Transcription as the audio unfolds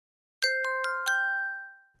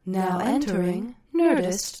Now entering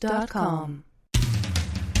Nerdist.com.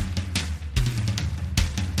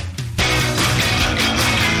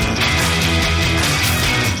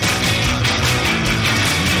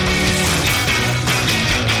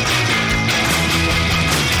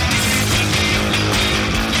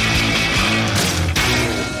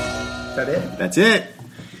 Is that it? That's it.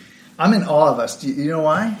 I'm in awe of us. Do you know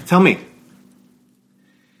why? Tell me.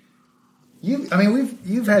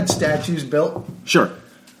 You've had statues built Sure.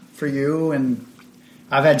 for you, and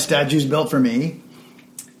I've had statues built for me.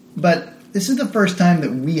 But this is the first time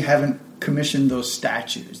that we haven't commissioned those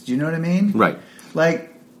statues. Do you know what I mean? Right. Like,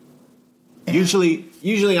 Usually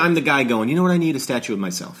I'm the guy going, you know what, I need a statue of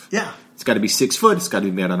myself. yeah. It's got to be 6 foot. It's got to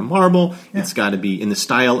be made out of marble. Yeah. It's got to be in the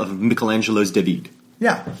style of Michelangelo's David.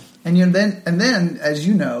 Yeah. And then, as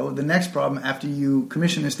you know, the next problem after you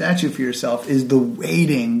commission a statue for yourself is the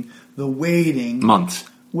waiting. Months.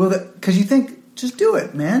 Well, because you think, just do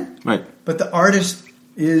it, man. Right. But the artist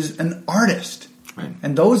is an artist. Right.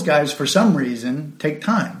 And those guys, for some reason, take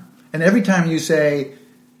time. And every time you say,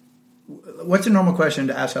 what's a normal question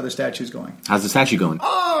to ask how the statue's going? How's the statue going?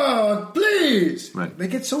 Oh, please. Right. They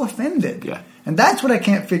get so offended. Yeah. And that's what I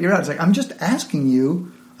can't figure out. It's like, I'm just asking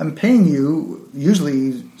you, I'm paying you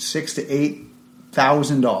usually $6,000 to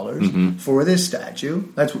 $8,000 for this statue.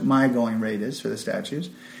 That's what my going rate is for the statues.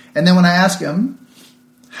 And then when I ask him,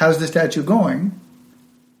 how's the statue going?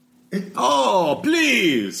 Oh,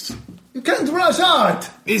 please. You can't rush art.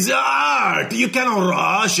 It's art. You cannot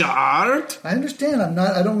rush art. I understand. I'm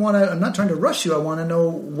not trying to rush you. I want to know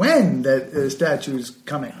when that statue is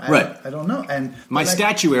coming. Right. I don't know. And My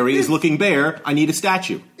statuary is looking bare. I need a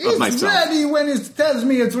statue of myself. It's ready when it tells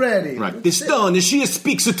me it's ready. Right. The stone, she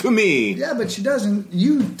speaks to me. Yeah, but she doesn't.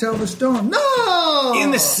 You tell the stone. No!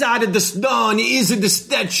 In the side of the stone is the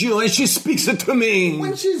statue, and she speaks to me.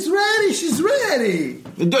 When she's ready, she's ready.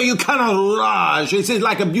 You cannot rush. It's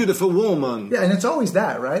like a beautiful woman. Yeah, and it's always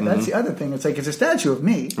that, right? That's the other thing. It's like it's a statue of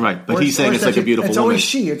me. Right, but he's saying it's like a beautiful It's woman. always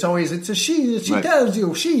she. It's a she. She Right. tells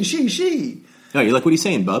you. She. No, you like what he's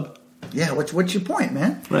saying, bub? Yeah, what's your point,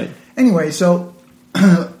 man? Right. Anyway, so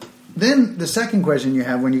then the second question you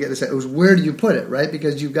have when you get this is where do you put it, right?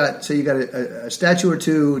 Because you got a statue or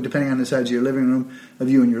two, depending on the size of your living room, of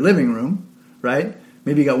you in your living room, right?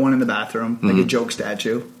 Maybe you got one in the bathroom, like a joke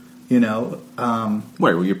statue, you know.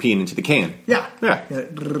 Where you're peeing into the can. Yeah. Yeah.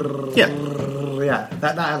 Yeah.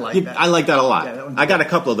 That I like that. I like that a lot. Yeah, that one's I got a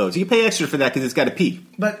couple of those. You pay extra for that because it's got to pee.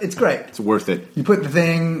 But it's great. It's worth it. You put the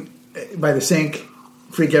thing by the sink,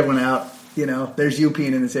 freak everyone out. You know, there's you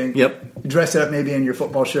peeing in the sink. Yep. You dress it up maybe in your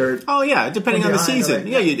football shirt. Oh, yeah, depending on the Behind, season.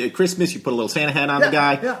 like, Yeah, at Christmas, you put a little Santa hat on the Yeah,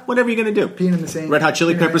 guy. yeah. Whatever you're going to do. Peeing in the sink. Red Hot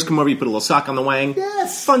Chili Peeing Peppers in- come over, you put a little sock on the wang.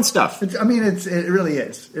 Yes. Fun stuff. It really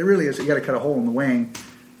is. It really is. You got to cut a hole in the wang,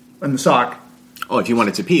 in the sock. Oh, if you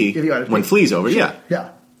wanted to pee, If you wanted to when pee. Flea's over, yeah.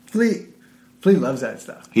 Yeah. Flea loves that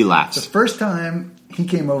stuff. He The laughs. first time he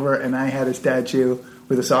came over and I had a statue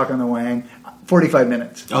with a sock on the wang, 45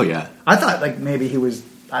 minutes. Oh, yeah. I thought like maybe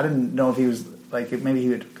I didn't know if he was like maybe he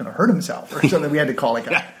was going to hurt himself or something. We had to call like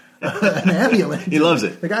an ambulance. He loves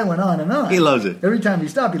it. The guy went on and on. He loves it. Every time you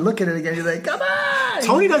stop, you look at it again. You're like, come on.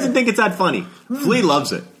 Tony doesn't think it's that funny. Flea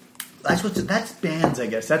loves it. That's bands, I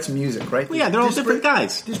guess. That's music, right? Well, yeah, they're all different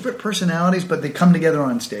guys. Disparate personalities, but they come together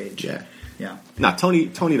on stage. Yeah. Yeah. No, Tony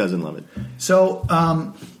doesn't love it. So,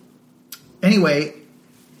 anyway,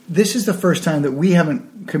 this is the first time that we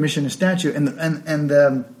haven't commissioned a statue, and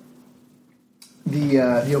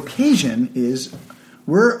the occasion is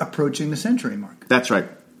we're approaching the century mark. That's right.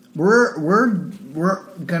 We're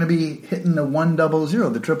going to be hitting the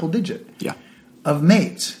 100, the triple digit. Yeah. Of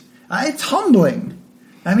mates. It's humbling.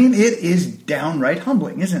 I mean, it is downright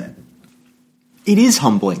humbling, isn't it? It is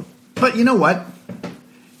humbling. But you know what?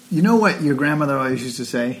 You know what your grandmother always used to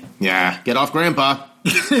say? Yeah. Get off, Grandpa.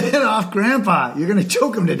 Get off, Grandpa. You're going to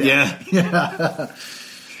choke him to death. Yeah.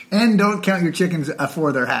 And don't count your chickens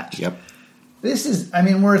before they're hatched. Yep.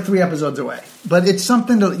 We're 3 episodes away. But it's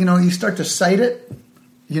something to, you start to cite it,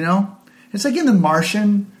 It's like in The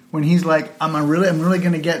Martian when he's like, I'm really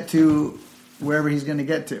going to get to wherever he's going to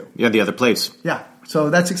get to. Yeah, the other place. Yeah. So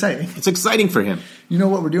that's exciting. It's exciting for him. You know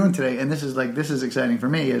what we're doing today, and this is exciting for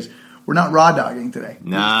me, is we're not raw dogging today.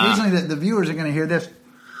 Nah. Occasionally the viewers are going to hear this.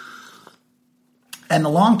 And the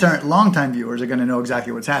long-time viewers are going to know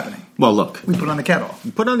exactly what's happening. Well, look. We put on the kettle.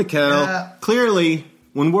 Put on the kettle. Clearly,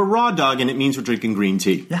 when we're raw dogging, it means we're drinking green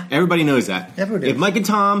tea. Yeah. Everybody knows that. Everybody If does. Mike and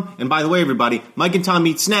Tom, and by the way, everybody, Mike and Tom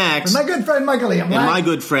eat snacks. And my good friend Michael Liam. And my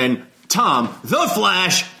good friend, Tom, the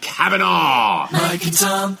Flash, Kavanaugh. Mike and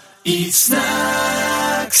Tom eat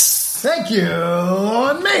snacks. Thank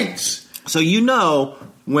you, mates. So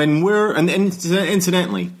when we're and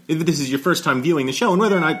incidentally, if this is your first time viewing the show, and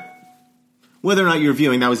whether or not you're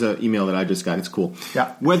viewing, that was an email that I just got. It's cool.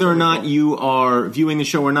 Yeah. Whether or not you are viewing the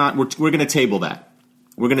show or not, we're going to table that.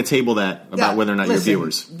 We're going to table that about whether or not listen, you're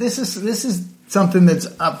viewers. This is something that's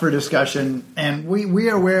up for discussion, and we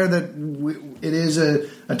are aware that it is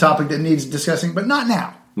a topic that needs discussing, but not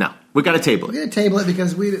now. No, we got to table We're it. going to table it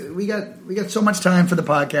because we got so much time for the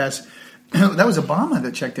podcast. That was Obama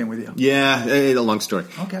that checked in with you. Yeah, a long story.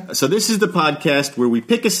 Okay. So this is the podcast where we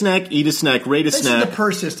pick a snack, eat a snack, rate a This snack. is the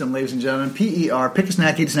PER system, ladies and gentlemen. PER. Pick a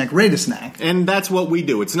snack, eat a snack, rate a snack. And that's what we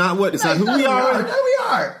do. It's not who we are. No, we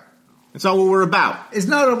are. It's not what we're about. It's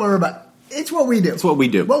not what we're about. It's what we do. It's what we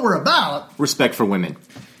do. What we're about. Respect for women.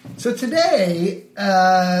 So today,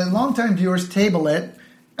 longtime viewers, table it,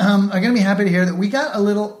 are going to be happy to hear that we got a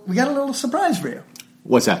little surprise for you.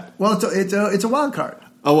 What's that? Well, it's a wild card.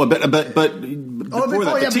 Oh, but before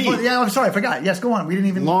that, the tea. I'm sorry, I forgot. Yes, go on. We didn't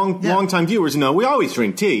even Long-time viewers know we always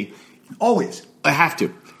drink tea. Always. I have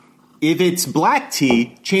to. If it's black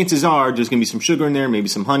tea, chances are there's going to be some sugar in there, maybe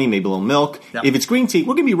some honey, maybe a little milk. Yep. If it's green tea,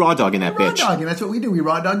 we're going to be raw dogging that Raw bitch. dogging. That's what we do. We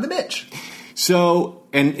raw dog the bitch. So,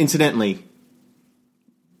 and incidentally,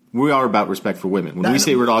 we are about respect for women. When we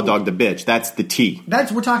say raw dog the bitch, that's the tea.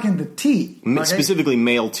 We're talking the tea. Okay? Specifically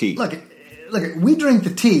male tea. Look, we drink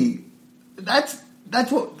the tea. That's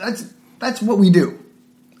what we do.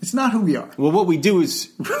 It's not who we are. Well, what we do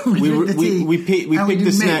is We drink the tea we pick and we the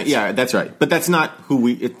do snack. mints. Yeah, that's right. But that's not who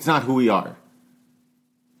we. It's not who we are.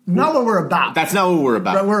 Not what we're about. That's not what we're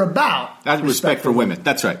about. But we're about That's respect for women.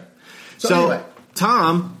 That's right. So anyway.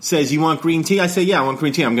 Tom says, "You want green tea?" I say, "Yeah, I want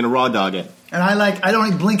green tea. I'm going to raw dog it." And I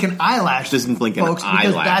don't blink an eyelash. Doesn't blink an folks, because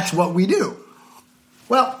eyelash. that's what we do.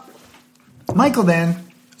 Well, Michael then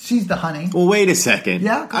sees the honey. Well, wait a second.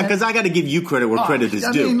 Yeah, go ahead. Because I got to give you credit where credit is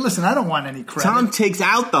due. I mean, listen, I don't want any credit. Tom takes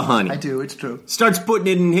out the honey. I do. It's true. Starts putting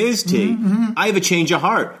it in his tea. I have a change of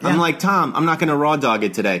heart. Yeah. I'm like, Tom, I'm not going to raw dog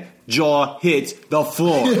it today. Jaw hits the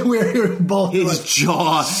floor. We're both His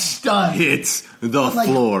jaw stunned. hits the Like,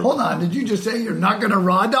 floor. hold on. Did you just say you're not going to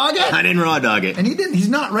raw dog it? I didn't raw dog it. And he didn't. He's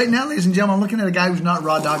not right now, ladies and gentlemen. I'm looking at a guy who's not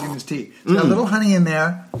raw dogging his tea. He's got a little honey in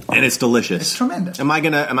there. And it's delicious. It's tremendous. Am I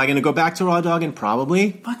gonna go back to raw dogging?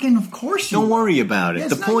 Probably. Fucking, of course you. Don't will. worry about it. Yeah,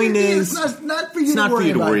 the it's point not your deal. is, it's not for you it's not for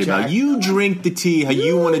you to worry about. Jack. You drink the tea how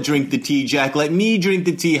you want to drink the tea, Jack. Let me drink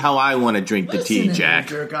the tea how I want to drink the Listen tea, to Jack. me,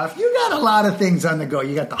 jerk off. You got a lot of things on the go.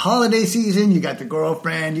 You got the holiday season. You got the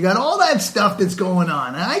girlfriend. You got all that stuff that's going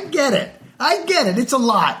on. And I get it. It's a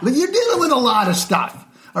lot. You're dealing with a lot of stuff.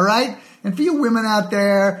 All right? And for you women out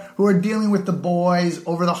there who are dealing with the boys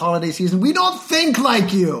over the holiday season, we don't think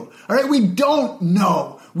like you. All right? We don't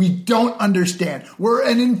know. We don't understand. We're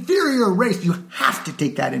an inferior race. You have to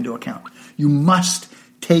take that into account. You must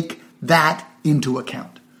take that into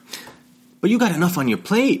account. But you got enough on your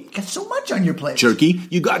plate, You got so much on your plate. Jerky.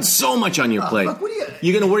 You got so much on your plate. fuck, what are you-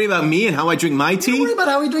 You're gonna worry about me and how I drink my Don't worry tea? about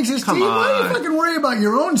how he drinks his Come tea. Why do you on. fucking worry about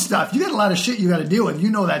your own stuff? You got a lot of shit you got to deal with. You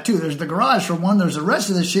know that too. There's the garage for one. There's the rest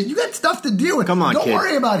of the shit. You got stuff to deal with. Come on, Don't kid.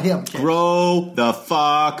 worry about him, kid. Grow the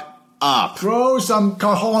fuck up. Grow some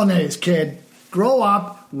cojones, kid. Grow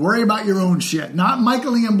up. Worry about your own shit. Not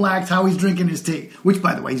Michael Ian Black's how he's drinking his tea. Which,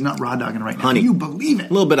 by the way, he's not raw dogging right now. Honey. Can you believe it?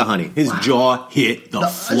 A little bit of honey. His jaw hit the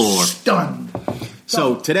floor. Stunned.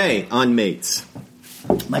 So today on Mates,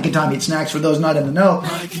 Mike and Tom eat snacks for those not in the know.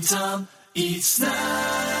 Mike and Tom eat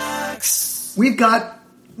snacks. We got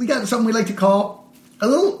something we like to call a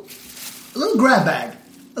little grab bag,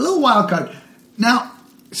 a little wild card. Now,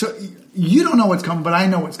 so you don't know what's coming, but I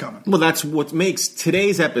know what's coming. well, that's what makes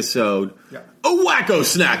today's episode Yeah. a wacko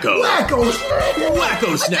snacko. Wacko,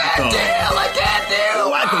 Wacko snacko. I can't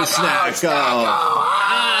deal. Wacko snacko.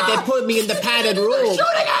 They put me in the padded room.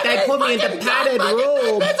 They put me in the padded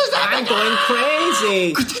room. I'm going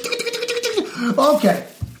crazy. Okay,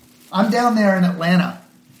 I'm down there in Atlanta.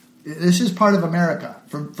 This is part of America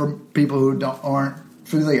for people who aren't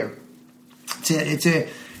familiar.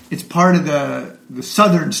 It's part of the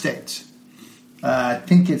southern states. I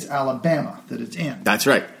think it's Alabama that it's in. That's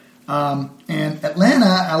right. And Atlanta,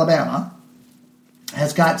 Alabama,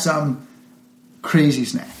 has got some crazy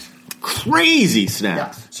snacks. Crazy Yeah.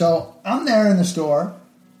 snacks. So I'm there in the store,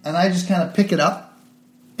 and I just kind of pick it up.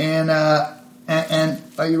 And are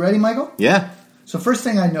you ready, Michael? Yeah. So first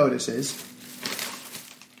thing I notice is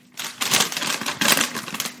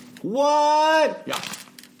What? yeah.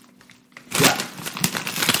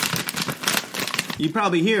 You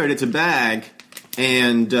probably hear it. It's a bag.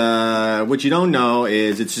 And what you don't know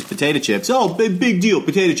is it's just potato chips. Oh, big deal.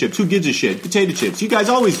 Potato chips. Who gives a shit? Potato chips. You guys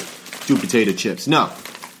always do potato chips. No.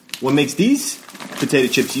 What makes these potato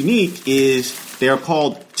chips unique is They are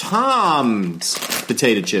called Tom's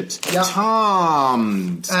potato chips. Yeah.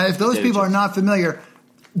 Tom's. If those potato people are chips. not familiar,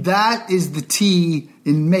 that is the T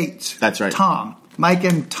in mates. That's right. Tom. Mike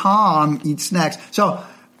and Tom eat snacks. So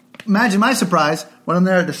imagine my surprise when I'm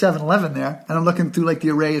there at the 7-Eleven there, and I'm looking through like the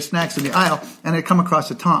array of snacks in the aisle, and I come across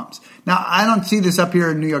a Tom's. Now, I don't see this up here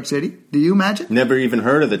in New York City. Do you imagine? Never even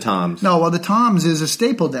heard of the Tom's. No, well, the Tom's is a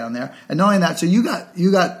staple down there. And not only that, so you got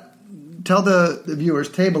tell the viewers,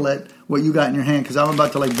 table it, what you got in your hand, because I'm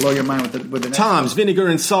about to like blow your mind with the next Tom's vinegar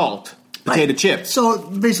and salt potato chips. So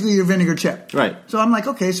basically your vinegar chip. Right. So I'm like,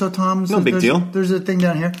 okay, so Tom's. No big deal. There's a thing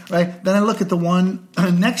down here, right? Then I look at the one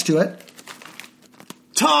next to it.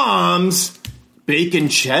 Tom's bacon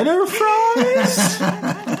cheddar fries.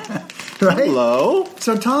 Right? Hello.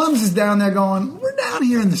 So Tom's is down there going, we're down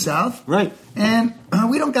here in the South. Right. And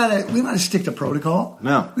we don't gotta stick to protocol.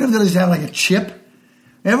 No. We don't have to just have like a chip.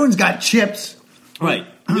 Everyone's got chips. Right.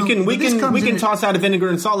 We can toss out a vinegar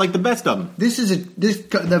and salt like the best of them.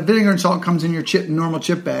 The vinegar and salt comes in your normal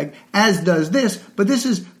chip bag, as does this, but this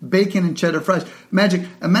is bacon and cheddar fries.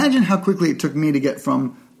 Imagine how quickly it took me to get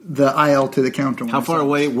from the aisle to the counter. How far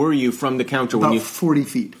away were you from the counter About when you? 40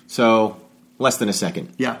 feet. So less than a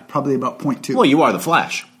second. Yeah, probably about 0.2. Well, you are the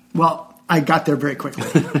Flash. Well, I got there very quickly.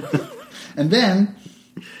 And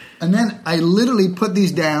then I literally put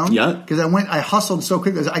these down. Yeah. Because I hustled so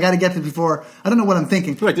quickly. I got to get this before. I don't know what I'm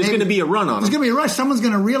thinking. Right, there's going to be a run on There's them. going to be a rush. Someone's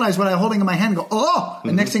going to realize what I'm holding in my hand and go, oh!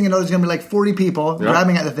 And next thing you know, there's going to be like 40 people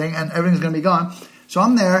grabbing at the thing, and everything's going to be gone. So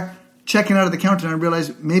I'm there checking out of the counter, and I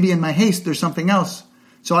realize maybe in my haste there's something else.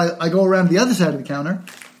 So I go around the other side of the counter.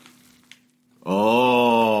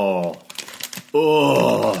 Oh.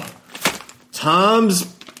 Tom's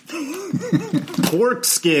pork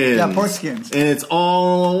skins. Yeah, pork skins. And it's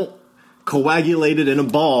all coagulated in a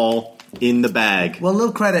ball in the bag. Well, a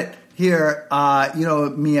little credit here. You know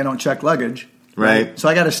me, I don't check luggage. Right. So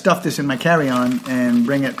I got to stuff this in my carry-on and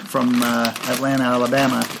bring it from Atlanta,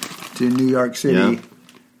 Alabama to New York City.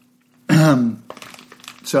 Yeah.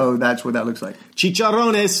 So that's what that looks like.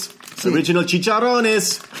 Chicharrones. Sí. Original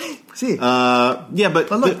chicharrones. See. Yeah, but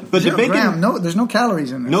look, the 0 bacon. gram. No, there's no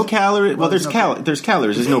calories in this. No calories. Well, there's no calories.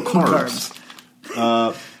 There's no carbs.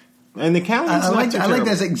 And the calories. I like that. that.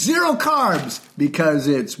 It's like 0 carbs because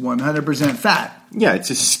it's 100% fat. Yeah,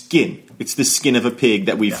 it's a skin. It's the skin of a pig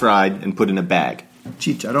that we fried and put in a bag.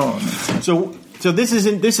 Chicharrón. So this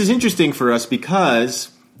is interesting for us because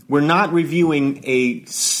we're not reviewing a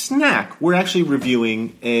snack. We're actually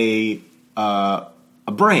reviewing a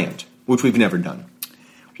brand, which we've never done.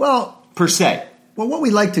 Well, per se. Well, what we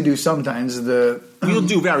like to do sometimes is we'll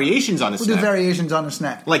do variations on a snack. We'll do variations on a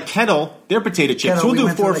snack. Like Kettle, their potato chips. Kettle, we'll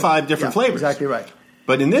do 4 or 5 different flavors. Exactly right.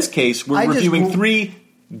 But in this case, we're reviewing 3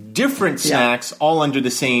 different snacks all under the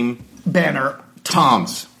same banner,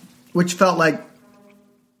 Tom's. Which felt like...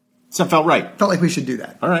 So it felt right. Felt like we should do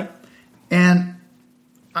that. All right. And,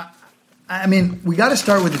 I mean, we got to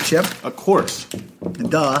start with the chip. Of course.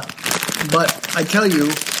 Duh. But I tell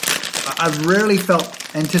you, I've rarely felt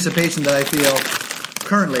anticipation that I feel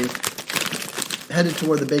currently headed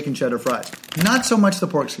toward the bacon cheddar fries. Not so much the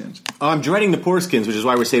pork skins. I'm dreading the pork skins, which is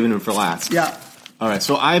why we're saving them for last. Yeah. All right,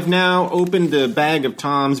 so I've now opened the bag of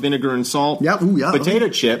Tom's vinegar and salt potato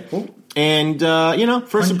chip. Oh. And,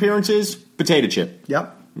 first appearances, potato chip.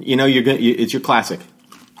 Yep. It's your classic.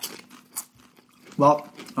 Well,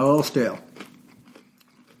 a little stale.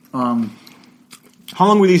 How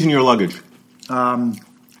long were these in your luggage?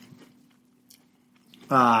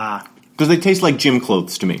 Because they taste like gym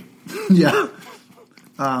clothes to me. Yeah.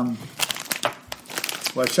 Well,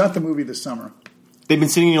 I shot the movie this summer. They've been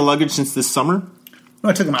sitting in your luggage since this summer? No,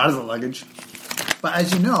 I took them out of the luggage. But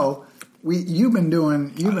as you know, you've been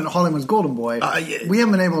Hollywood's golden boy. We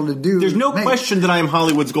haven't been able to do... There's no question that I am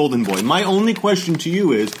Hollywood's golden boy. My only question to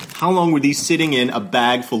you is, how long were these sitting in a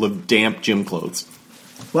bag full of damp gym clothes?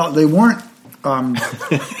 Well, they weren't... Because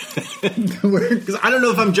I don't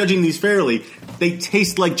know if I'm judging these fairly. They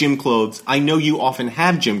taste like gym clothes. I know you often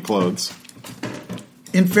have gym clothes.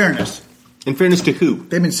 In fairness. In fairness to who?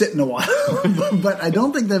 They've been sitting a while. But I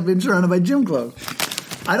don't think they've been surrounded by gym clothes.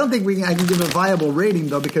 I don't think I can give a viable rating,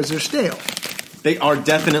 though, because they're stale. They are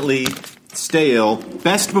definitely stale.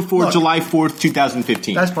 Best before July 4th,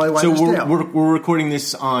 2015. That's probably why they're stale. We're recording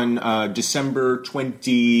this on December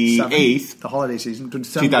 28th. The holiday season.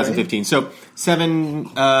 2015. So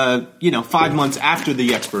 5 months after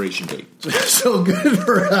the expiration date. So good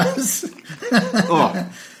for us. Oh.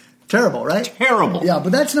 Terrible, right? Terrible. Yeah,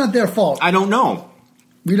 but that's not their fault. I don't know.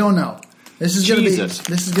 We don't know. This is going to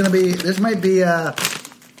be... This might be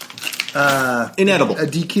inedible. A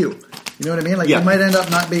DQ. You know what I mean? Like, we might end up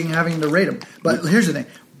not having to rate them. But here's the thing.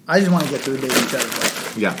 I just want to get to the bacon cheddar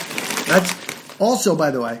fries. Yeah. That's also,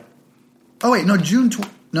 by the way. Oh wait, no, June.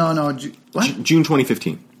 What? June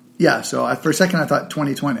 2015. Yeah. So for a second I thought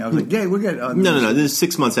 2020. I was like, yeah, we're good. No. This is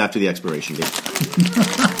 6 months after the expiration date.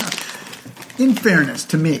 In fairness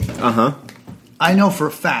to me, Uh-huh. I know for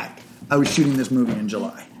a fact I was shooting this movie in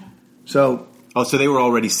July. So Oh, so they were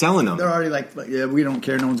already selling them. they're already like, yeah, we don't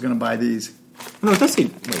care. No one's going to buy these. No, it does say...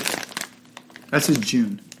 Wait. That says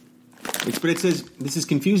June. But it says... This is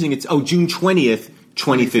confusing. It's... Oh, June 20th,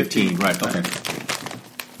 2015. Right, okay.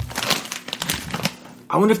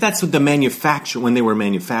 I wonder if that's what the manufacture... When they were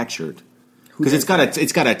manufactured. Because it's got a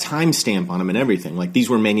timestamp on them and everything. Like, these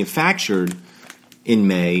were manufactured in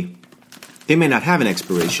May. They may not have an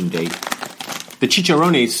expiration date. The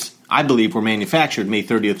chicharrones, I believe, were manufactured May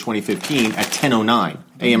 30th, 2015 at 10:09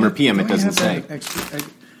 a.m. or p.m. It doesn't say.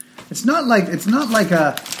 It's not like a.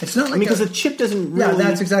 Because the chip doesn't really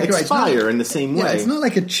that's exactly expire in the same way. Yeah, it's not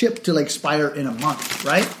like a chip to like expire in a month,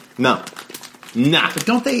 right? No. Nah. But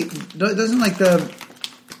doesn't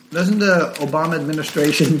the Obama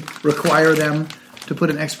administration require them to put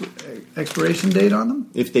an expiration date on them?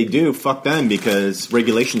 If they do, fuck them, because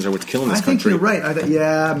regulations are what's killing this country. I think you're right.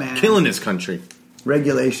 Yeah, man. Killing this country.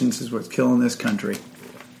 Regulations is what's killing this country.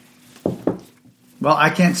 Well,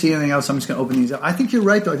 I can't see anything else. I'm just going to open these up. I think you're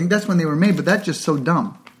right, though. I think that's when they were made, but that's just so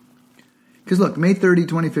dumb. Because look, May 30,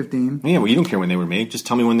 2015. Yeah, well, you don't care when they were made. Just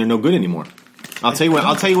tell me when they're no good anymore. I'll tell you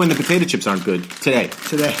when the potato chips aren't good. Today.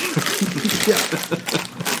 Yeah.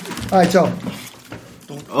 All right, so.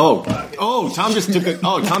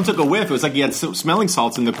 Tom took a whiff. It was like he had smelling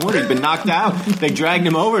salts in the corner. He'd been knocked out. They dragged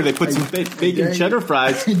him over. They put some bacon cheddar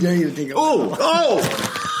fries. I dare you to take it.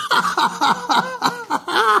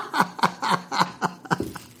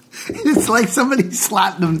 It's like somebody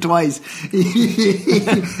slapped him twice.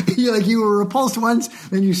 You were repulsed once,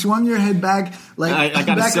 then you swung your head back, like I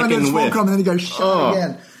got back a second under his whiff. fulcrum, and then you got shot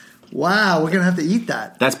again. Wow, we're gonna have to eat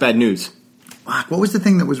that. That's bad news. Fuck, what was the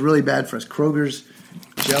thing that was really bad for us? Kroger's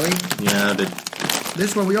jelly? Yeah,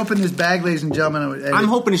 This one, we opened this bag, ladies and gentlemen. I'm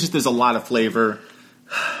hoping it's just there's a lot of flavor.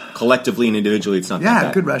 Collectively and individually, it's not that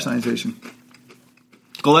bad. Good rationalization.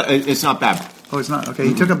 It's not bad. Oh, it's not? Okay,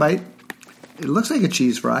 he took a bite. It looks like a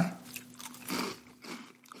cheese fry.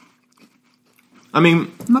 I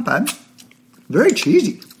mean... Not bad. Very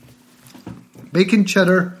cheesy. Bacon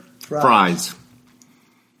cheddar fries.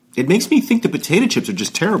 It makes me think the potato chips are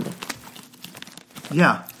just terrible.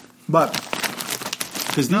 Yeah, but...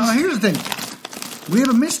 Because here's the thing. We have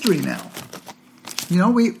a mystery now. You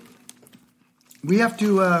know, we have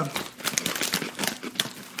to...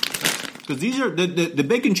 Because these are... The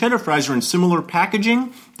bacon cheddar fries are in similar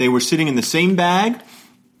packaging. They were sitting in the same bag.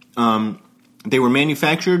 They were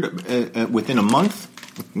manufactured within a month,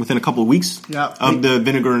 within a couple of weeks of the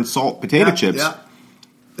vinegar and salt potato chips. Yeah.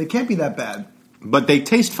 They can't be that bad. But they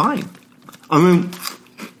taste fine. I mean,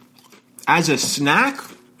 as a snack,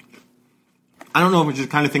 I don't know if it's the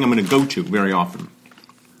kind of thing I'm going to go to very often.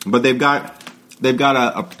 But they've got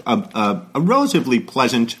a relatively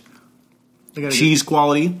pleasant cheese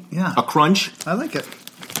quality. Yeah. A crunch. I like it.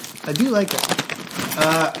 I do like it.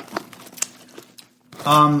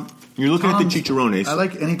 You're looking at the chicharrones. I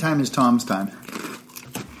like any time is Tom's time.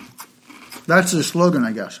 That's the slogan,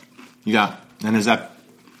 I guess. Yeah. And is that...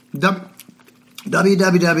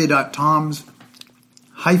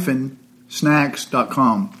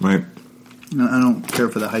 www.toms-snacks.com. Right. No, I don't care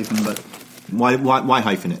for the hyphen, but... Why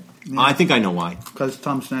hyphen it? Yeah. I think I know why. Because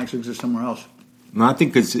Tom's Snacks exists somewhere else. No, I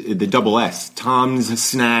think it's the double S. Tom's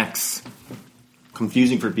Snacks.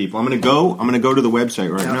 Confusing for people. I'm going to go to the website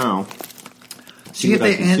right now. See if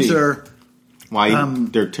they answer... Why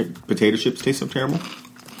their potato chips taste so terrible?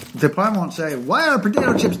 They probably won't say, why are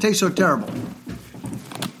potato chips taste so terrible?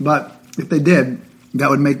 But if they did, that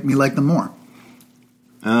would make me like them more.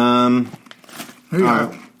 Here you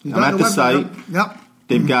go. I'm at the site. Yep.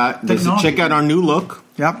 They've got... Check out our new look.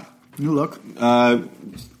 Yep. New look.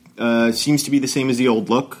 Seems to be the same as the old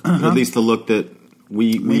look. At least the look that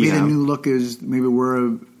we maybe have. The new look is... Maybe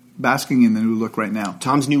we're basking in the new look right now.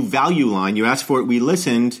 Tom's new value line. You asked for it. We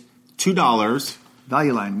listened. $2.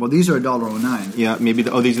 Value line. Well, these are $1.09. Yeah, maybe.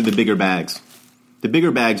 These are the bigger bags. The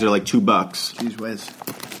bigger bags are like $2. Jeez whiz. So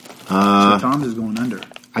Tom's is going under.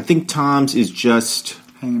 I think Tom's is just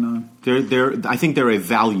hanging on. I think they're a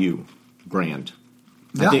value brand.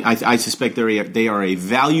 Yeah. I suspect they are a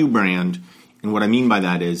value brand, and what I mean by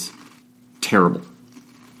that is terrible.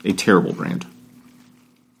 A terrible brand.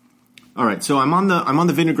 All right, so I'm on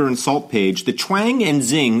the vinegar and salt page. The twang and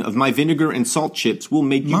zing of my vinegar and salt chips will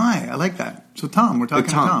make you... I like that. So Tom, we're talking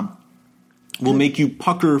to Tom. Will make you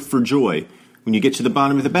pucker for joy. When you get to the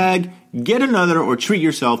bottom of the bag, get another or treat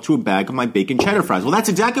yourself to a bag of my bacon cheddar fries. Well, that's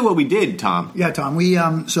exactly what we did, Tom. Yeah, Tom. We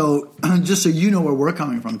so just so you know where we're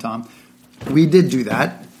coming from, Tom, we did do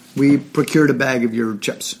that. We procured a bag of your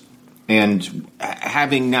chips. And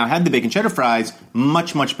having now had the bacon cheddar fries,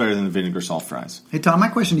 much, much better than the vinegar salt fries. Hey, Tom, my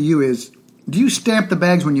question to you is, do you stamp the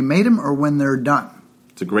bags when you made them or when they're done?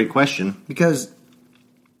 It's a great question. Because,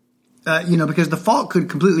 because the fault could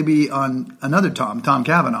completely be on another Tom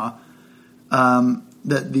Cavanaugh,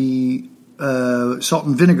 that the salt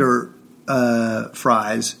and vinegar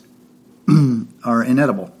fries are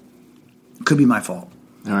inedible. Could be my fault.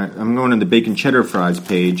 All right, I'm going to the bacon cheddar fries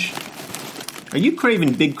page. Are you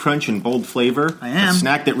craving big crunch and bold flavor? I am. A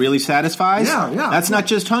snack that really satisfies? Yeah. That's not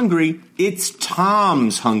just hungry. It's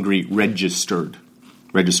Tom's Hungry registered.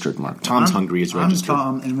 Registered, Mark. Tom's Hungry is registered. I'm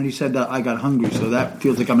Tom, and when he said that, I got hungry, so that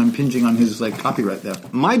feels like I'm impinging on his copyright there.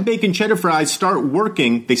 My bacon cheddar fries start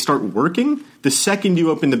working. They start working the second you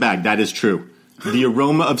open the bag. That is true. The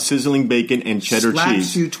aroma of sizzling bacon and cheddar Slaps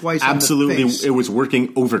cheese. you twice Absolutely, on the face. it was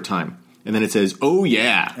working overtime. And then it says, "Oh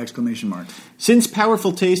yeah!" Exclamation mark. Since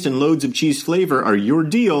powerful taste and loads of cheese flavor are your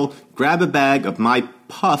deal, grab a bag of my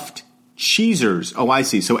puffed cheesers. Oh, I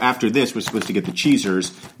see. So after this, we're supposed to get the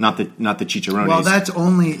cheesers, not the chicharrones. Well, that's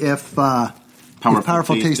only if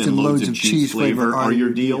powerful taste and loads of cheese flavor are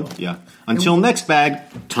your deal. Yeah. Until next bag,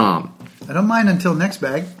 Tom. I don't mind until next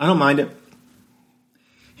bag. I don't mind it.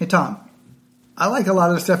 Hey, Tom, I like a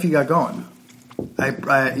lot of the stuff you got going. I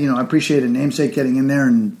appreciate a namesake getting in there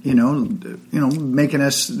and making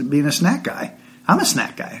us being a snack guy. I'm a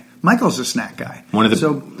snack guy. Michael's a snack guy.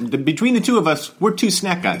 Between the two of us, we're two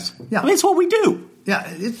snack guys. Yeah, I mean, it's what we do. Yeah,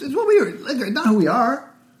 it's what we are. It's not who we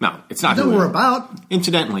are. No, it's not It's who what we we're are. about.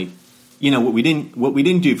 Incidentally, what we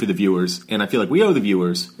didn't do for the viewers, and I feel like we owe the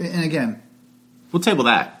viewers. And again, We'll table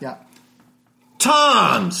that. yeah.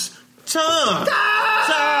 Tom.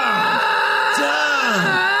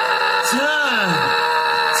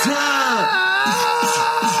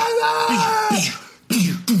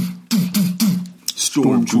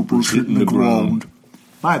 Stormtroopers hitting the ground.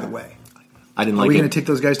 By the way, I didn't are like we it. going to take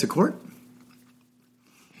those guys to court?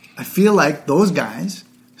 I feel like those guys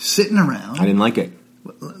sitting around. I didn't like it.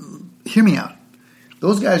 Hear me out.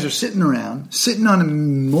 Those guys are sitting around, sitting on a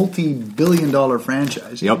multi-billion-dollar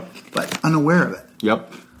franchise. Yep. But unaware of it.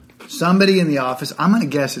 Yep. Somebody in the office, I'm going to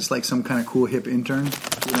guess it's like some kind of cool hip intern,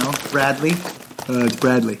 Bradley. It's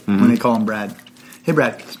Bradley when they call him Brad. Hey,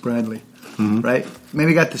 Brad, it's Bradley, right?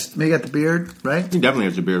 Maybe got the beard, right? He definitely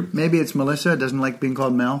has a beard. Maybe it's Melissa. Doesn't like being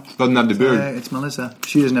called Mel. Doesn't have the beard. It's Melissa.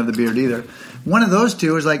 She doesn't have the beard either. One of those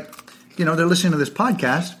two is like, they're listening to this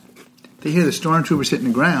podcast. They hear the stormtroopers hitting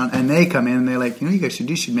the ground, and they come in and they're like, you guys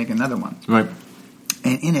should make another one. Right.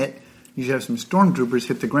 And in it, you should have some stormtroopers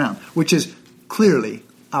hit the ground, which is clearly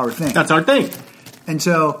our thing. That's our thing. And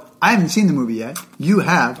so I haven't seen the movie yet. You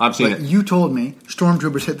have. I've seen but it. You told me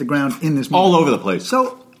stormtroopers hit the ground in this movie. All over the place.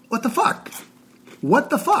 So what the fuck?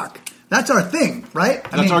 What the fuck? That's our thing, right?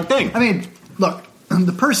 That's our thing. I mean, look,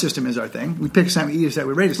 the purse system is our thing. We pick something, eat that,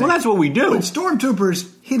 we rate it. Well, that's what we do. But stormtroopers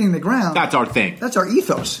hitting the ground. That's our thing. That's our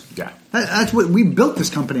ethos. Yeah. That's what we built this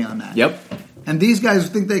company on that. Yep. And these guys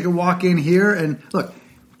think they can walk in here and look.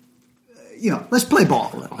 Let's play ball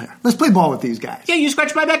a little here. Let's play ball with these guys. Yeah, you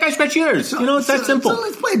scratch my back, I scratch yours. It's that simple. So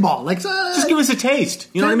let's play ball. Just give us a taste.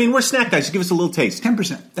 You know what I mean? We're snack guys. Just give us a little taste.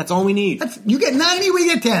 10%. That's all we need. You get 90, we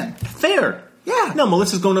get 10. Fair. Yeah. No,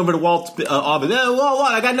 Melissa's going over to Walt's office.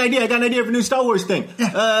 What? I got an idea. for a new Star Wars thing. Yeah.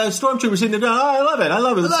 Stormtroopers hitting the ground. Oh, I love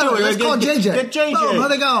it. Let's do it. Let's call JJ. Get JJ. Boom,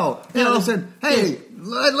 let it go. Yeah, know, they said, hey,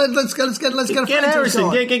 let's get a Get franchise Harrison.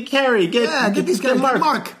 going. Get Carrie. Get these guys. Get Get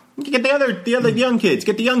Mark. Get the other young kids.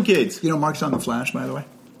 Get the young kids. Mark's on The Flash, by the way.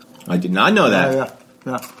 I did not know that.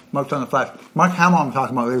 Yeah. Mark's on The Flash. Mark Hamill I'm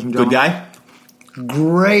talking about, ladies and Good gentlemen. guy.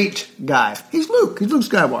 Great guy. He's Luke. He's Luke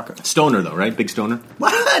Skywalker. Stoner though, right? Big stoner.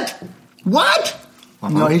 What?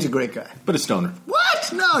 No, he's a great guy. But a stoner.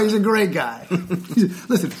 What? No, he's a great guy.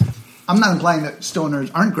 Listen, I'm not implying that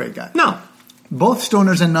stoners aren't great guys. No. Both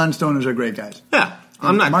stoners and non-stoners are great guys. Yeah.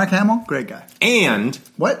 I'm not. Mark Hamill, great guy. And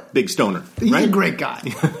What? big stoner. He's right? a great guy.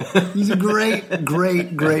 He's a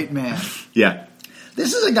great man. Yeah.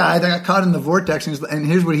 This is a guy that got caught in the vortex, and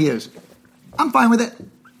here's what he is. I'm fine with it.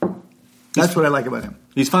 That's what I like about him.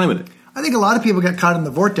 He's fine with it. I think a lot of people get caught in the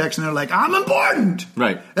vortex, and they're like, I'm important.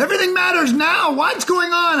 Right. Everything matters now. What's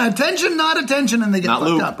going on? Attention, not attention. And they get Not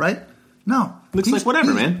fucked Luke. up, right? No. Looks like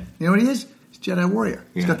whatever, man. You know what he is? He's a Jedi warrior.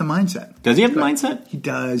 He's Yeah. got the mindset. Does he have the mindset? He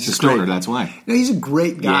does. He's a He's stoner, great. that's why. He's a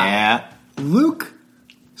great guy. Yeah. Luke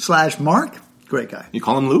 / Mark, great guy. You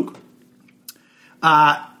call him Luke?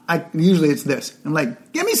 I usually it's this. I'm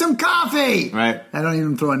like, give me some coffee. Right. I don't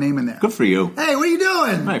even throw a name in there. Good for you. Hey, what are you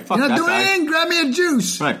doing? Right, fuck You're not that doing guy. anything? Grab me a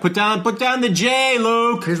juice. Right. Put down the J,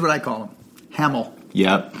 Luke. Here's what I call him. Hamill.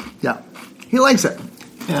 Yep. Yeah. He likes it.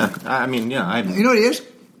 Yeah. I mean, yeah. You know what he is?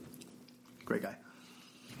 Great guy.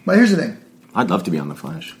 But here's the thing. I'd love to be on The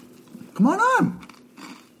Flash. Come on.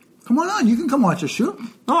 Come on. You can come watch us shoot.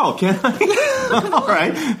 Oh, can I? All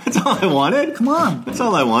right. That's all I wanted. Come on. That's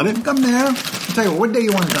all I wanted. Come there. I'll tell you what day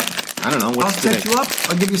you want to come. I don't know. I'll What's set today? you up.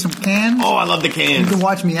 I'll give you some cans. Oh, I love the You cans. can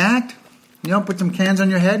watch me act. Put some cans on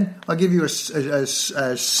your head. I'll give you a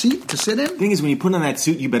seat to sit in. The thing is, when you put on that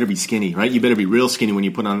suit, you better be skinny, right? You better be real skinny when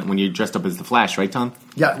you're dressed up as the Flash, right, Tom?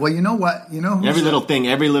 Yeah, well, you know what? Who's Every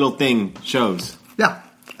little thing shows. Yeah.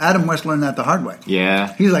 Adam West learned that the hard way.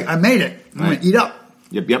 Yeah. He's like, I made it. I'm going Right. to eat up.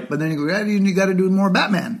 Yep. But then you go, yeah, you got to do more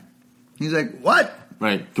Batman. He's like, what?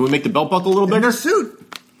 Right. Can we make the belt buckle a little In bigger? the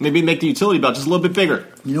suit. Maybe make the utility belt just a little bit bigger.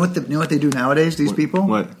 You know what they do nowadays, these people?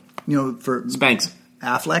 What? For Spanx.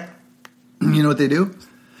 Affleck, you know what they do?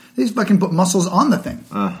 They just fucking put muscles on the thing.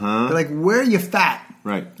 Uh-huh. They're like, where are you fat?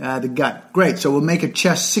 Right. The gut. Great. So we'll make a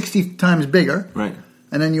chest 60 times bigger. Right.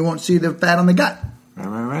 And then you won't see the fat on the gut.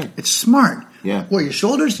 Right. It's smart. Yeah. Well, your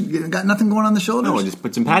shoulders? You got nothing going on the shoulders? No, we'll just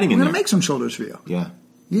put some padding in We're there. going to make some shoulders for you. Yeah.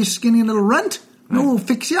 You skinny little runt? No, we'll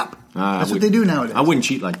fix you up. That's what they do nowadays. I wouldn't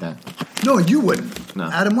cheat like that. No, you wouldn't. No.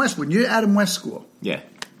 Adam West wouldn't. You're at Adam West school. Yeah.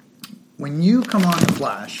 When you come on The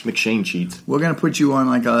Flash, McShane cheats. we're going to put you on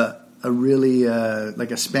like a really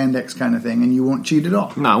like a spandex kind of thing, and you won't cheat at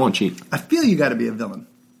all. No, I won't cheat. I feel you got to be a villain.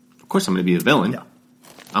 Of course I'm going to be a villain. Yeah.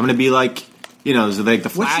 I'm going to be like, like the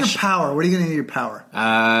Flash. What's your power? What are you going to need your power?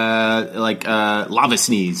 Lava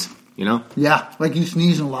sneeze, Yeah, like you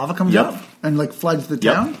sneeze and lava comes Yep. out and like floods the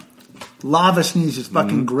Yep. town. Lava sneeze is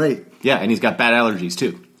fucking great. Yeah, and he's got bad allergies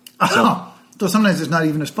too. So sometimes it's not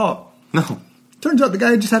even his fault. No. Turns out the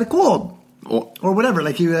guy just had a cold. Or- Or whatever,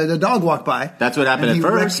 like the dog walked by. That's what happened and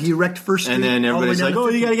at first. He wrecked First Street. And then all the way everybody's down like, to "Oh,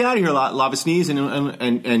 you 50. gotta get out of here, lava sneeze,"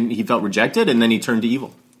 and he felt rejected, and then he turned to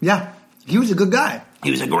evil. Yeah, he was a good guy. He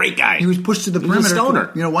was a great guy. He was pushed to the He was perimeter. a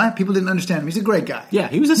stoner. You know why? People didn't understand him. He's a great guy. Yeah,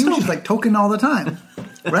 he was a He was stoner. just like token all the time,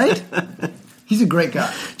 right? He's a great guy.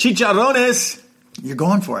 Chicharrones. You're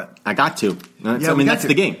going for it. I got to. That's, Yeah, we got that's to.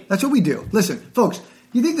 the game. That's what we do. Listen, folks.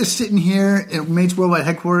 You think that sitting here at Mates Worldwide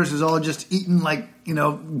headquarters is all just eating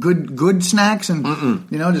good snacks and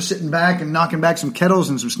just sitting back and knocking back some Kettles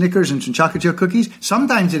and some Snickers and some chocolate chip cookies?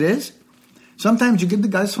 Sometimes it is. Sometimes you give the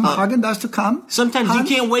guys some Häagen-Dazs to come. Sometimes you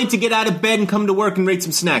can't wait to get out of bed and come to work and rate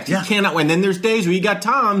some snacks. Yeah. You cannot wait. And then there's days where you got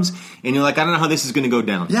Tom's and you're like, I don't know how this is going to go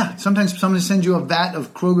down. Yeah, sometimes somebody sends you a vat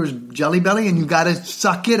of Kroger's Jelly Belly and you got to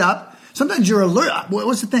suck it up. Sometimes you're allergic.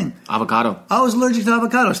 What's the thing? Avocado. I was allergic to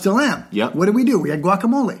avocado. Still am. Yep. What did we do? We had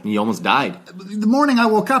guacamole. You almost died. The morning I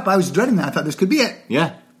woke up, I was dreading that. I thought this could be it.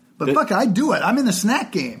 Yeah. But fuck it, I do it. I'm in the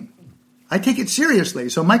snack game. I take it seriously.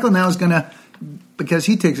 So Michael now is going to, because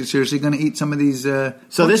he takes it seriously, going to eat some of these.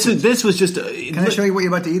 So this was just. Can I show you what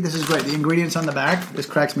you're about to eat? This is great. The ingredients on the back. This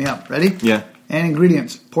cracks me up. Ready? Yeah. And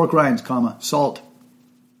ingredients: pork rinds, salt.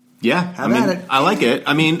 Yeah. Have at it. I like it.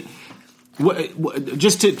 I mean,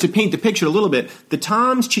 just to paint the picture a little bit, the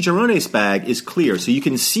Tom's Chicharrones bag is clear, so you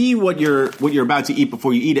can see what you're about to eat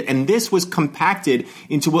before you eat it. And this was compacted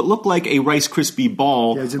into what looked like a Rice Krispie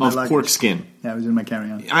ball Yeah, it's in my of luggage. pork skin. Yeah, it was in my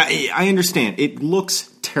carry-on. I understand. It looks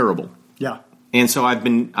terrible. Yeah. And so I've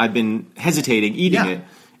been hesitating eating Yeah. it.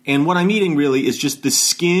 And what I'm eating really is just the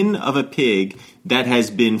skin of a pig that has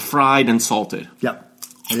been fried and salted. Yep.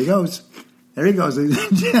 There he goes. There he goes. Ladies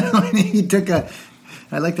and gentlemen. He took a.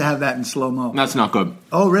 I'd like to have that in slow-mo. That's not good.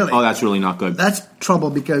 Oh, really? Oh, that's really not good. That's trouble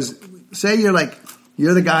because say you're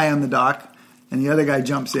the guy on the dock and the other guy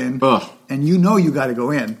jumps in Ugh. and you got to go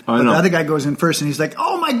in. I But know. the other guy goes in first and he's like,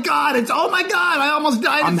 oh my God, I almost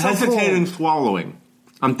died. I'm It's so hesitating cold." swallowing.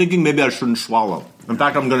 I'm thinking maybe I shouldn't swallow. In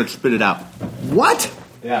fact, I'm going to spit it out. What?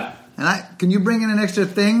 Yeah. And can you bring in an extra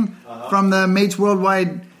thing from the Mates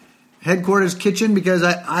Worldwide headquarters kitchen because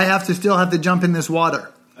I have to jump in this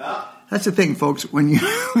water. That's the thing, folks. When you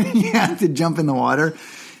have to jump in the water,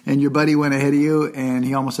 and your buddy went ahead of you, and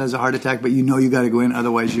he almost has a heart attack, but you got to go in,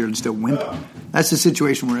 otherwise you're just a wimp. That's the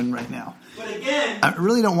situation we're in right now. But again, I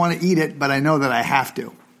really don't want to eat it, but I know that I have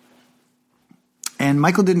to. And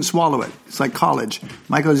Michael didn't swallow it. It's like college.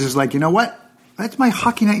 Michael's just like, you know what? That's my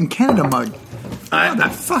Hockey Night in Canada mug.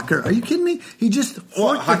 Motherfucker, are you kidding me? He just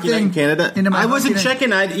forked the thing into my I wasn't Hockey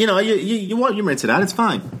Night- checking. You rinse it out. It's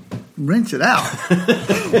fine. Rinse it out.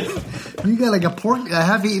 You got like a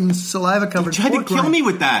half-eaten saliva-covered Tried to pork kill rind. me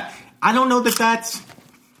with that. I don't know that that's.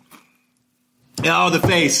 Oh, the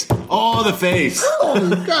face. Oh, the face.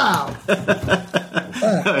 Holy cow.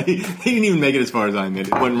 He didn't even make it as far as I made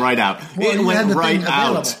it. It went right out. Well, it you had went the right thing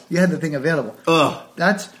available. out. You had the thing available. Ugh.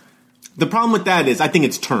 That's The problem with that is I think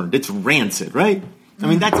it's turned. It's rancid, right? I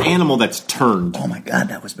mean, that's animal that's turned. oh my god,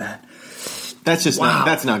 that was bad. That's just Wow.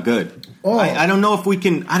 that's not good. Oh. I don't know if we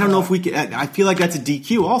can. I don't know if we can. I feel like that's a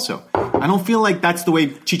DQ. Also, I don't feel like that's the way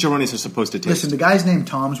chicharrones are supposed to taste. Listen, the guy's named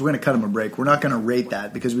Tom's. We're going to cut him a break. We're not going to rate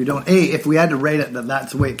that because we don't. If we had to rate it,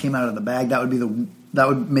 that's the way it came out of the bag. That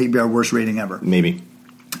would maybe our worst rating ever. Maybe.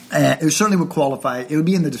 It certainly would qualify. It would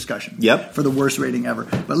be in the discussion. Yep. For the worst rating ever.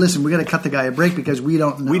 But listen, we got to cut the guy a break because we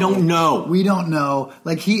don't know. We don't know. We don't know.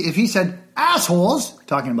 Like if he said assholes,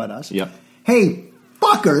 talking about us. Yep. Hey,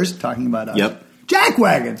 fuckers, talking about us. Yep.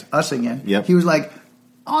 Jackwagons, us again. Yep. He was like,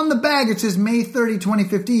 on the bag it says May 30,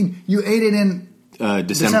 2015. You ate it in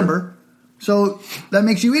December. So that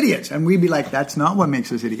makes you idiots. And we'd be like, that's not what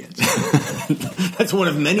makes us idiots. That's one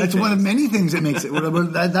of many. That's things. one of many things that makes it.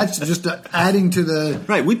 That's just adding to the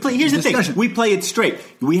Right. We play. Here's the discussion. thing. We play it straight.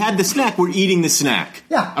 We had the snack. We're eating the snack.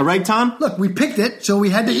 Yeah. All right, Tom. Look, we picked it, so we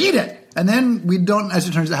had to eat it. And then we don't, as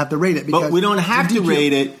it turns out, have to rate it. Because But we don't have it's a to DQ.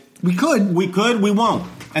 rate it. We could. We could. We won't.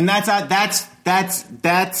 And that's That's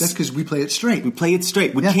because we play it straight. we play it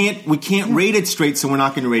straight. We Yeah. can't rate it straight, so we're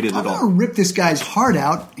not going to rate it I'm at going all. to rip this guy's heart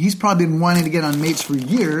out. He's probably been wanting to get on Mates for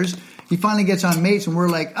years. He finally gets on Mates, and we're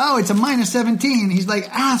like, oh, it's a minus 17. He's like,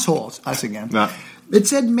 assholes. Us again. No. It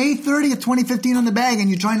said May 30th, 2015 on the bag, and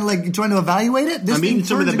you're trying to evaluate it? This I'm thing eating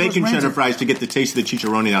some of the turns and goes bacon cheddar rancid. fries to get the taste of the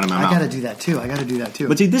chicharrone out of my I mouth. got to do that, too.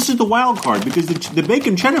 But see, this is the wild card because the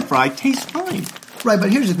bacon cheddar fry tastes fine. Right,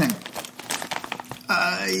 but here's the thing.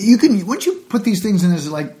 You can once you put these things in this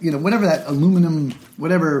whatever that aluminum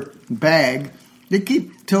whatever bag, they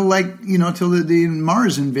keep till till the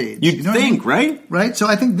Mars invades. You'd You know what I think, mean? right? Right. So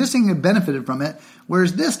I think this thing had benefited from it,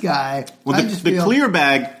 whereas this guy, Well, I the just feel clear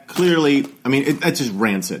bag clearly. I mean, that's just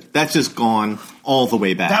rancid. That's just gone all the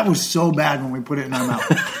way back. that was so bad when we put it in our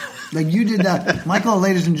mouth. Like you did that. Michael,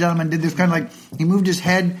 ladies and gentlemen, did this kind of he moved his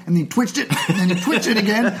head and then he twitched it and then he twitched it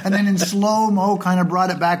again and then in slow-mo kind of brought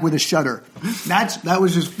it back with a shudder. That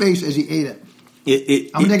was his face as he ate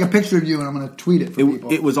it. I'm going to take a picture of you and I'm going to tweet it for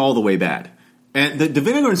people. It was all the way bad. And the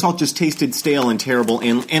vinegar and salt just tasted stale and terrible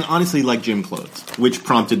and honestly like gym clothes, which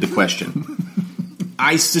prompted the question.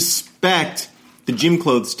 I suspect the gym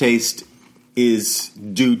clothes taste is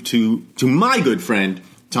due to my good friend,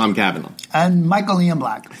 Tom Cavanaugh. And Michael Ian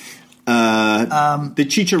Black. The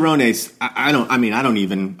chicharrones, I'm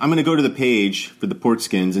going to go to the page for the pork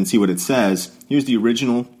skins and see what it says. Here's the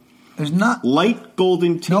original. There's not Light,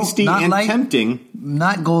 golden, tasty, not and light. tempting.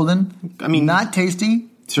 Not golden. I mean, not tasty.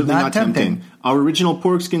 Certainly not tempting. Our original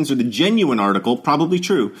pork skins are the genuine article, probably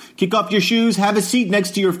true. Kick off your shoes, have a seat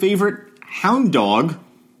next to your favorite hound dog.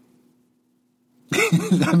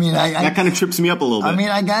 I mean, That kind of trips me up a little bit. I mean,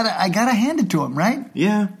 I gotta hand it to him, right?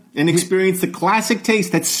 Yeah, and experience the classic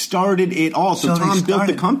taste that started it all. So So they Tom built the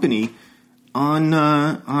started- company on the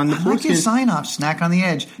I pork like your skins. sign-off, snack on the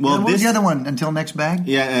edge. Well, What was this- the other one? Until next bag?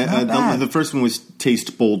 Yeah, Not bad. the first one was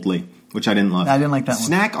taste boldly, which I didn't love. I didn't like that one.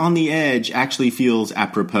 Snack on the edge actually feels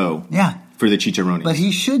apropos. Yeah. For the chicharrones. But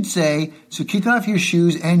he should say, so kick off your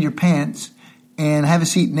shoes and your pants and have a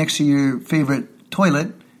seat next to your favorite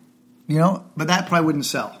toilet, but that probably wouldn't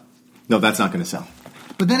sell. No, that's not going to sell.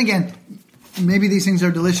 But then again, maybe these things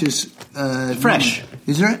are delicious. Fresh.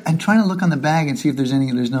 Is there? I'm trying to look on the bag and see if there's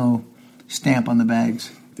no stamp on the bags.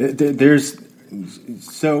 There's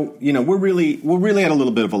so we're really at a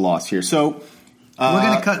little bit of a loss here. So we're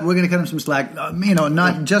gonna cut him some slack.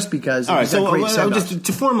 Not just because. all right. it's a So great send-off. just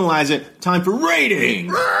to formalize it, time for rating.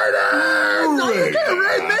 Rating! No, you can't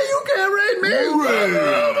rate me. You can't rate me.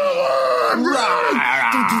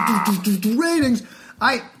 Ratings.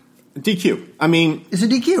 DQ. I mean, It's a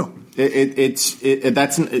DQ.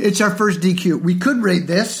 It's our first DQ. We could rate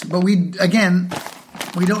this, but we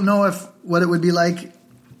don't know what it would be like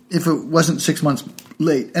if it wasn't 6 months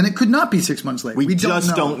late, and it could not be 6 months late. we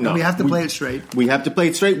just don't know. We have to play it straight. We have to play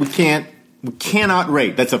it straight. We cannot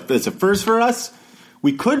rate. That's a first for us.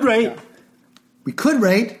 We could rate. We could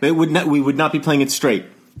rate. But we would not be playing it straight.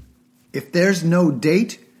 If there's no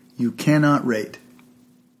date, you cannot rate.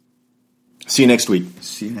 See you next week.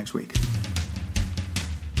 See you next week.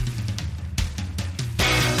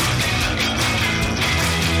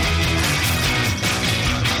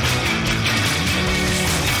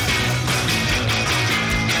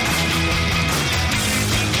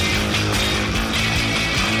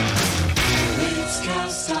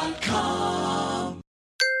 Nerdist.com.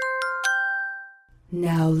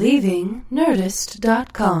 Now leaving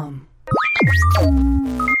Nerdist.com.